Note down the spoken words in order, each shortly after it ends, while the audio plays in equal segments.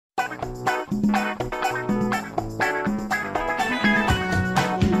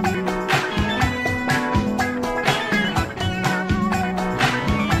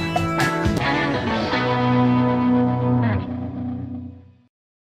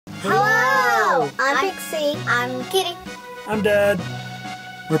Hello! I'm Pixie. I'm Kitty. I'm Dad.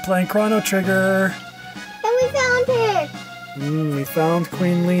 We're playing Chrono Trigger. And we found her. We found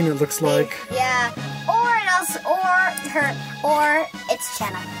Queen Lean, it looks like. Yeah. Or it's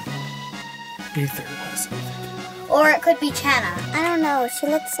Channa. Ether was. Or it could be Channa. I don't know. She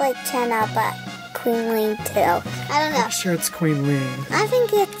looks like Channa, but Queen Lean too. I don't know. I'm sure it's Queen Lean. I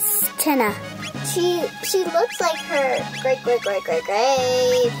think it's Channa. She looks like her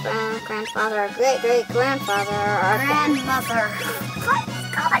great-great-great-great-great-grandfather, great-great-grandfather, or grandmother.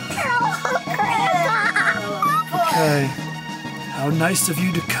 Okay. How nice of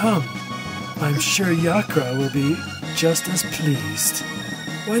you to come. I'm sure Yakra will be just as pleased.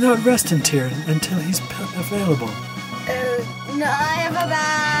 Why not rest in here until he's available? No, I have a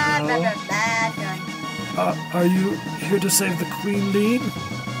bad feeling. Are you here to save the Queen Lean?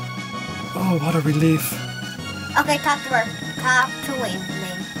 Oh, what a relief. Okay, talk to her. Talk to Lean.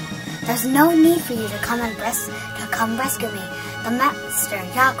 There's no need for you to come rescue me. The Master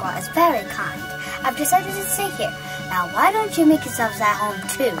Yakra is very kind. I've decided to stay here. Now, why don't you make yourselves at home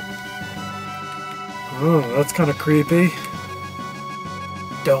too? Oh, that's kind of creepy.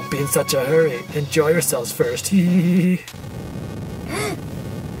 Don't be in such a hurry. Enjoy yourselves first.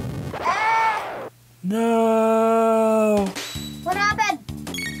 No! What happened?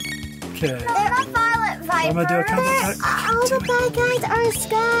 Okay. They're not violent vipers. I'm gonna do a counterattack. All the bad guys are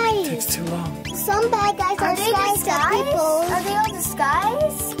skies. It takes too long. Some bad guys are skies to people. Are they all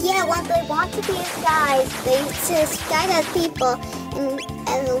disguised? Yeah, when they want to be disguised, they disguise as people.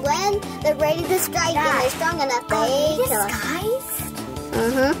 And when they're ready to disguise and they're strong enough, they kill us. Disguised?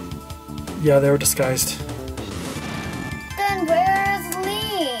 Mm-hmm. Yeah, they were disguised. Then where's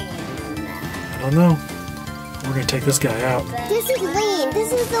Lean? I don't know. We're gonna take this guy out. This is Lean.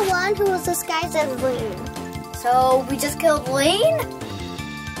 This is the one who was disguised as Lean. So we just killed Lean?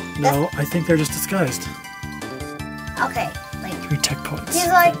 No, I think they're just disguised. Okay, like 3 tech points. He's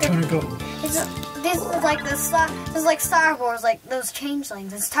like 200 gold. This is like this is like Star Wars, like those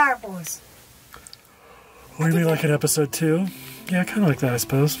changelings in Star Wars. What do you mean, like in episode 2? Yeah, kind of like that, I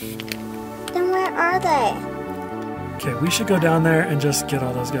suppose. Then where are they? Okay, we should go down there and just get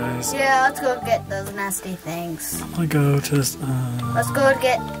all those guys. Yeah, let's go get those nasty things. I'm gonna go to this. Let's go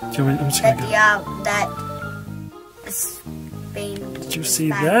get I'm just gonna go. that Spain. Did you see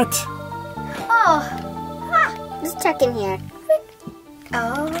that? Oh, Let's check in here.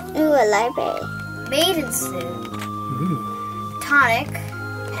 oh, Ooh, a library. maiden suit, Ooh. tonic,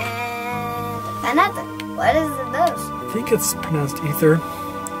 and another. What is those? I think it's pronounced ether. I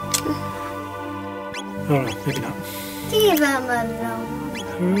don't know, maybe not. Leave them alone.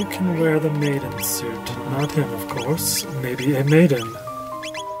 Who can wear the maiden suit? Not him, of course. Maybe a maiden.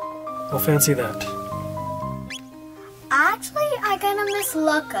 We'll fancy that. Actually, I kinda miss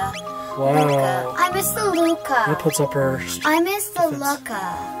Luca. Wow. I miss the Luca. That puts up her. I miss the defense. Luca.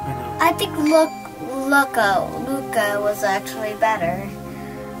 I know. I think Luca was actually better.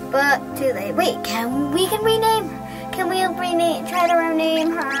 But too late. Wait, we can rename her? Can we try to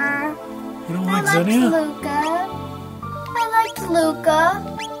rename her? You don't I like liked Xenia? Luca. I liked Luca.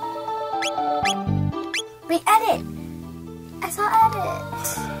 Wait, edit. I saw edit.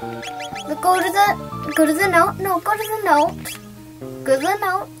 Go to the note. No, go to the note. Go to the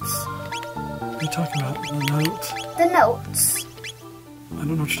notes. What are you talking about? The note? The notes. I don't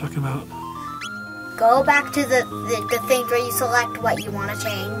know what you're talking about. Go back to the thing where you select what you want to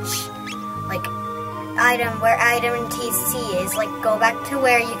change. Like where item and TC is. Like go back to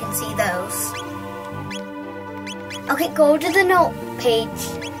where you can see those. Okay, go to the note page.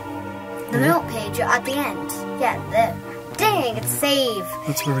 The note page at the end. Yeah, there. Dang, it's save.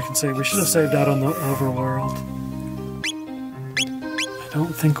 That's where we can save. We should have saved out on the overworld. I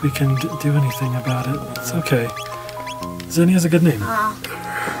don't think we can do anything about it. It's okay. Xenia's a good name. I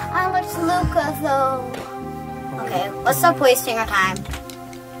liked Luca though. Okay, let's stop wasting our time.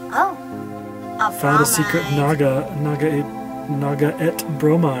 Oh. Found a secret Naga et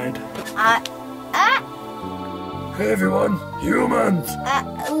bromide. Hey everyone, humans!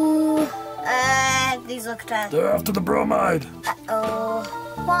 These look tough. They're after the bromide. Uh-oh.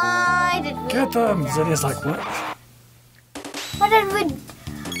 Why did we Get them! do that? Xenia's like, what? What did we...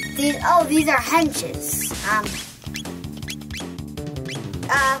 These are henches.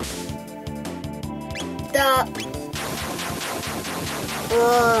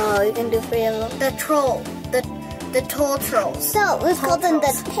 Whoa, you can do free alone. The troll. The toll trolls. So, let's call them the...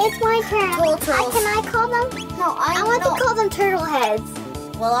 It's my turn. Toll trolls. Can I call them? No, I want to call them turtle heads.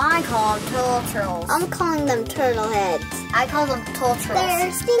 Well, I call them turtles. I'm calling them turtle heads. I call them turtles.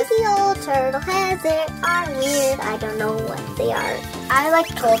 They're stinky old turtle heads. They are weird. I don't know what they are. I like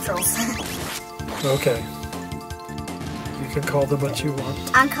turtles. Okay. You can call them what you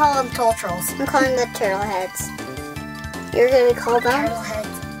want. I'm calling them turtles. I'm calling them turtle heads. You're gonna call them? Turtle heads.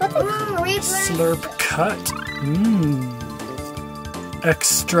 What the Slurp cut. Mmm. X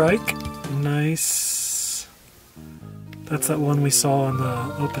strike. Nice. That's that one we saw on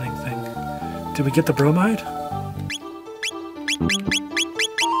the opening thing. Did we get the bromide?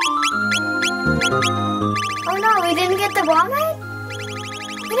 Oh no, we didn't get the bromide?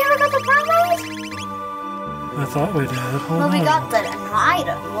 We never got the bromide? I thought we did. Hold Well, we on. got the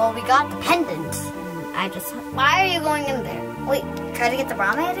item. Well, we got the pendant. Why are you going in there? Wait, try to get the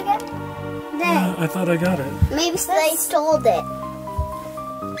bromide again? Dang. I thought I got it. Maybe they stole it.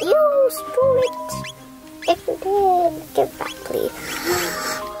 You stole it. If you did, give it back, please.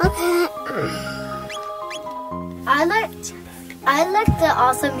 Okay. I liked the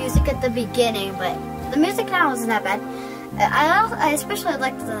awesome music at the beginning, but the music now wasn't that bad. I especially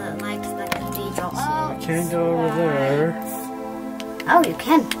liked the cathedral. I can't go over there. Oh, you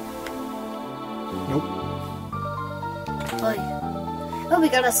can. Nope. Oh, we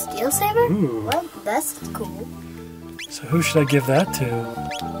got a steel saber? Ooh. What? That's cool. So who should I give that to?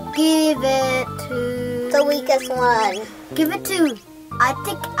 Give it to The weakest one. Give it to. I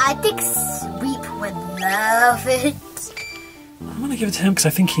think Sweep would love it. I'm gonna give it to him because I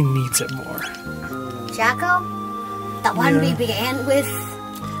think he needs it more. Jacko, the one we Yeah. began with.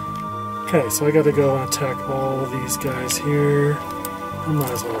 Okay, so I gotta go and attack all these guys here. I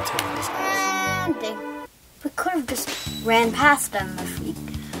might as well attack this guy. And we could have just ran past them if we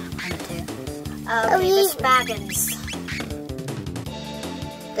wanted to. Okay, the Spaggins.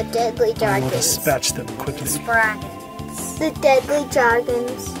 The deadly I want to dragons. dispatch them quickly. Spraggins. The deadly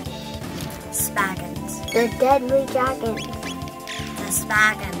dragons. Spaggins. The deadly dragons. The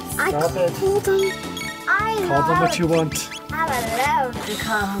Spaggins. I Stop it. called them. Call them what you want. I would love to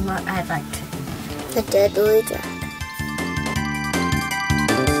call them what I'd like to. The deadly dragon.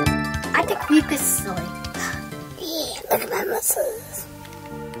 I think Weep is silly. Yeah, look at my muscles.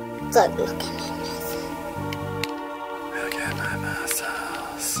 Look at my muscles. Look at my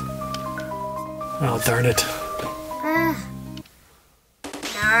muscles. Oh, darn it. Now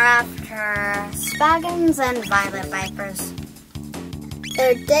after Spaggins and Violet Vipers.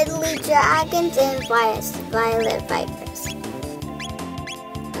 They're deadly dragons and violet vipers.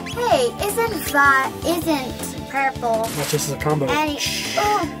 Hey, isn't purple Not just as a combo. any?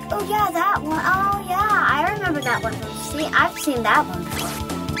 Oh yeah, that one. Oh yeah, I remember that one. See, I've seen that one before.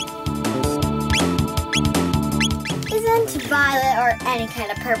 Isn't violet or any kind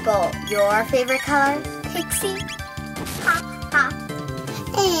of purple your favorite color, Pixie? Ha ha.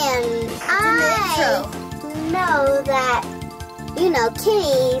 And I intro. know that,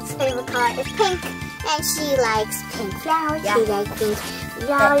 Kitty's favorite color is pink. And she likes pink flowers. Yeah. She likes pink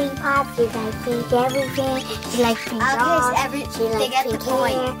lollipops. She likes pink everything. She likes pink Okay, dogs. so She likes they get the pink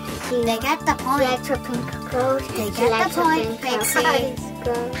point. hair. They get the She point. likes her pink clothes. They She get likes the her point, pink Pixie.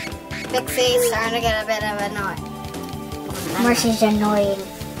 clothes. Pixie's starting to get a bit of annoying. Mercy's annoying.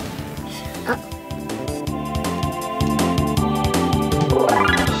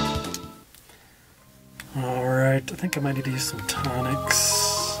 Alright, I think I might need to use some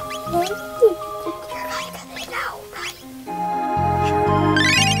tonics. You're gonna get it out, right?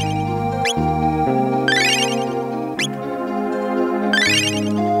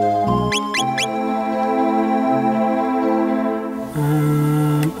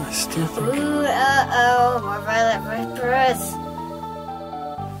 I still think. Ooh, more Violet Vipers.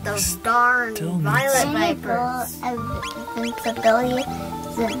 Those darn Still need Violet some. Vipers. Invincibility.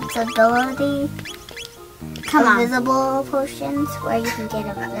 Come on. Invisible potions where you can get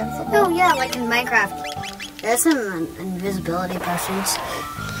invisible. Oh yeah, like in Minecraft. There's some invisibility potions.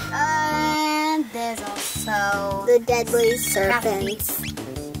 And there's also The deadly serpents.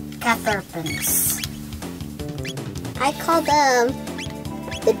 Catherpins. I call them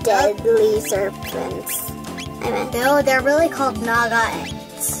the deadly serpents. I meant No, they're really called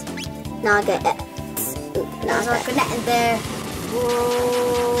Naga-ets. Naga-ets. Those are connected there.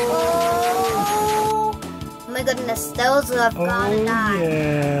 Whoa. Oh my goodness, those have gotta Oh, die.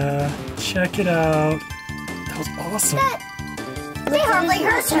 yeah. Check it out. That was awesome. They hardly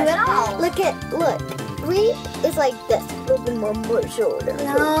hurt you at all. Look. Reap is like this. Open my shoulder.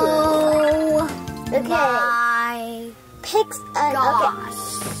 No. Okay. My Pix. gosh.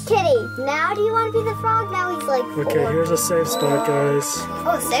 Okay. Kitty, now do you want to be the frog? Now he's like Okay, 4. here's a safe spot, guys.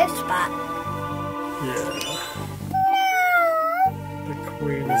 Oh, safe spot. Yeah. The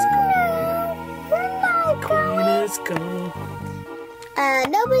Queen is gone. Queen is gone.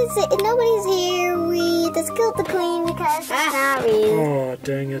 Nobody's here. We just killed the queen because it's not real. Oh,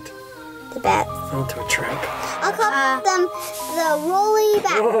 dang it. The bats. Fell into a trap. I'll call them the rolly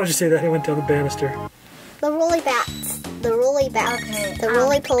bats. Oh, did you say that? It went down the banister. The rolly bats. The rolly bats. Okay, the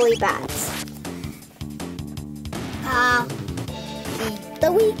roly-poly bats.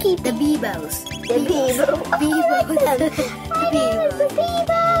 The wiki. The Beebos. The Beebo. Beebos. The Beebos. The Beebo.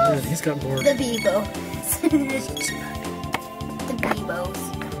 Man, he's got more. The Beebos. The Beebos.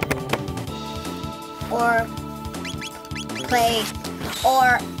 Or plague.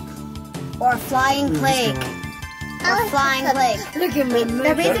 Or flying plague. Or flying plague. Look at me.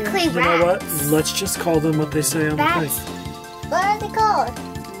 They're basically You rats. know what? Let's just call them what they say on the Bats. thing. What are they called?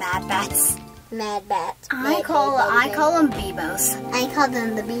 Mad bats. Mad bats. I call them Beebos. I call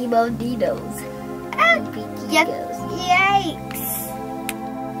them the Beebo Didos. Yep. Yikes.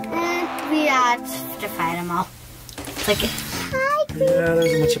 And we have to fight them all. Like, Hi, Cutie. Yeah, there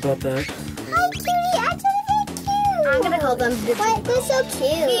isn't much about that. Hi, Cutie. Actually, they're cute. I'm gonna call them the Why, they're so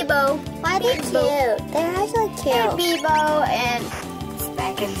cute. Beebo. Why they're cute? They're actually And cute. Beebo and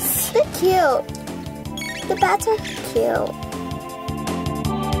Spackins. They're cute. The bats are cute.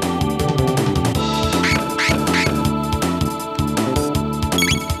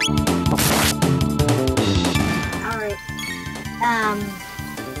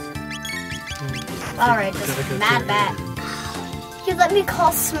 Alright, just Mad Bat. You let me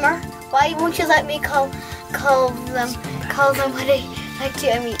call Smurf. Why won't you let me call them what I like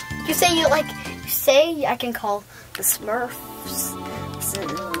to? I mean, you say I can call the Smurfs.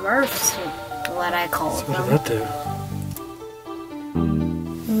 Smurfs, what I call So what them. did that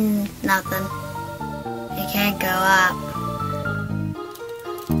do? Nothing. You can't go up.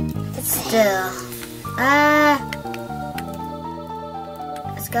 But still,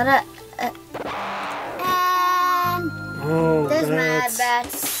 it's gotta. Oh, There's bats. Mad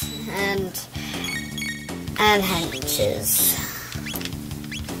Bats and henches.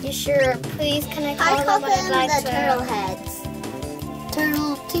 You sure? Please, can I call I call them what I'd them like the to? turtle heads.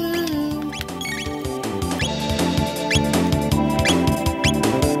 Turtle team.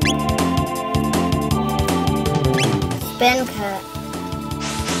 Spin cut.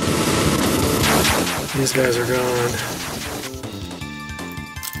 These guys are gone.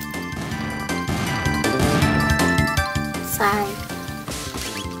 Sorry.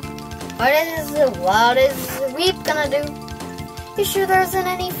 What is Reap gonna do? You sure there isn't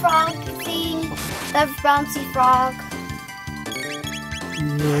any frog thing? That bouncy frog.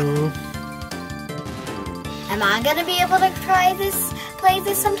 No. Am I gonna be able to play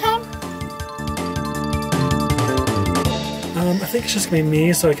this sometime? I think it's just gonna be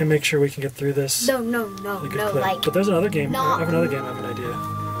me, so I can make sure we can get through this. No, in a good clip. like, But there's another game. No. I have another game. I have an idea.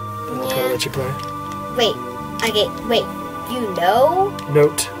 I'll try to let you play. wait, you know?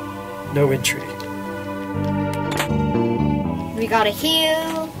 Note: no entry. We got a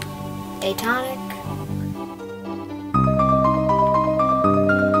heal, a tonic.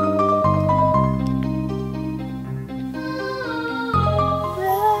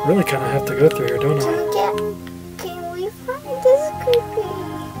 Really kind of have to go through here, don't I? Can we find this creepy?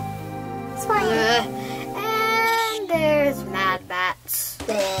 It's fine. And there's Mad Bats.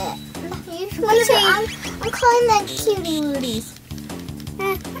 I'm calling them cutie wooties.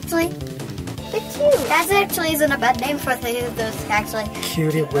 Actually, They're cute. that actually isn't a bad name for those, actually.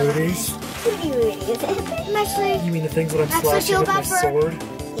 Cutie wooties. Cutie wooties. I'm actually, You mean the things that I'm Actually slashing feel with my bad for- sword?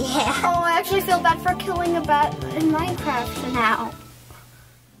 Yeah. oh, I actually feel bad for killing a bat in Minecraft now.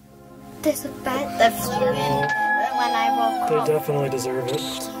 There's a bat that flew in when I woke They up. definitely deserve it.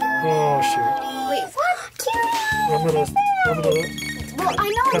 Oh shoot! Wait, What? Cutie. I'm gonna. well, I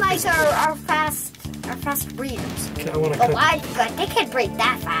know Cut mice this. are fast breeders. Okay, I want to But cut. they can't breed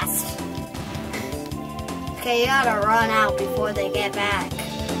that fast. Okay, you gotta run out before they get back.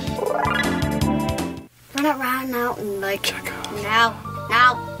 Run out and like Check out.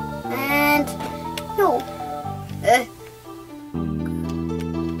 now, and no.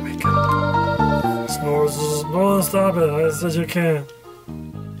 Wake up. Snore, stop it. I said you can.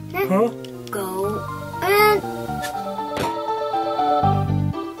 Huh? Go and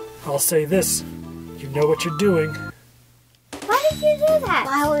I'll say this. You know what you're doing. why did you do that?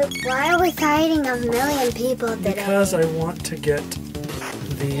 Why are we fighting a million people today? Because I want to get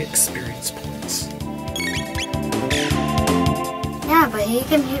the experience points. Yeah, but he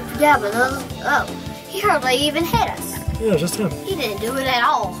can. Yeah, but he hardly even hit us. Yeah, just him. He didn't do it at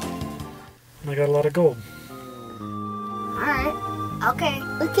all. And I got a lot of gold. All right. Okay.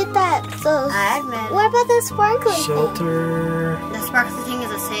 Look at that. So, I admit. what about the sparkly thing? Shelter. The sparkly thing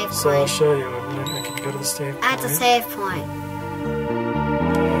is a save So I'll point. show you. I can go to the save point. That's a save point.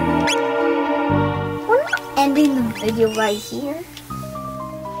 We're not ending the video right here.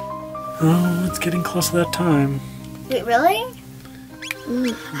 Oh, it's getting close to that time. Wait, really?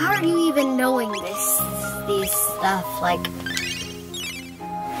 How are you even knowing these stuff? Like,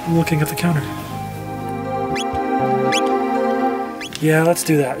 I'm looking at the counter. Yeah, let's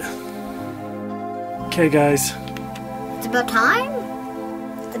do that. Okay, guys. it's about time?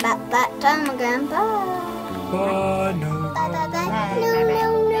 It's about that time again. Bye. Bye. No. Bye, bye, bye. No,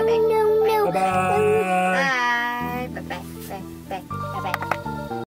 no, no.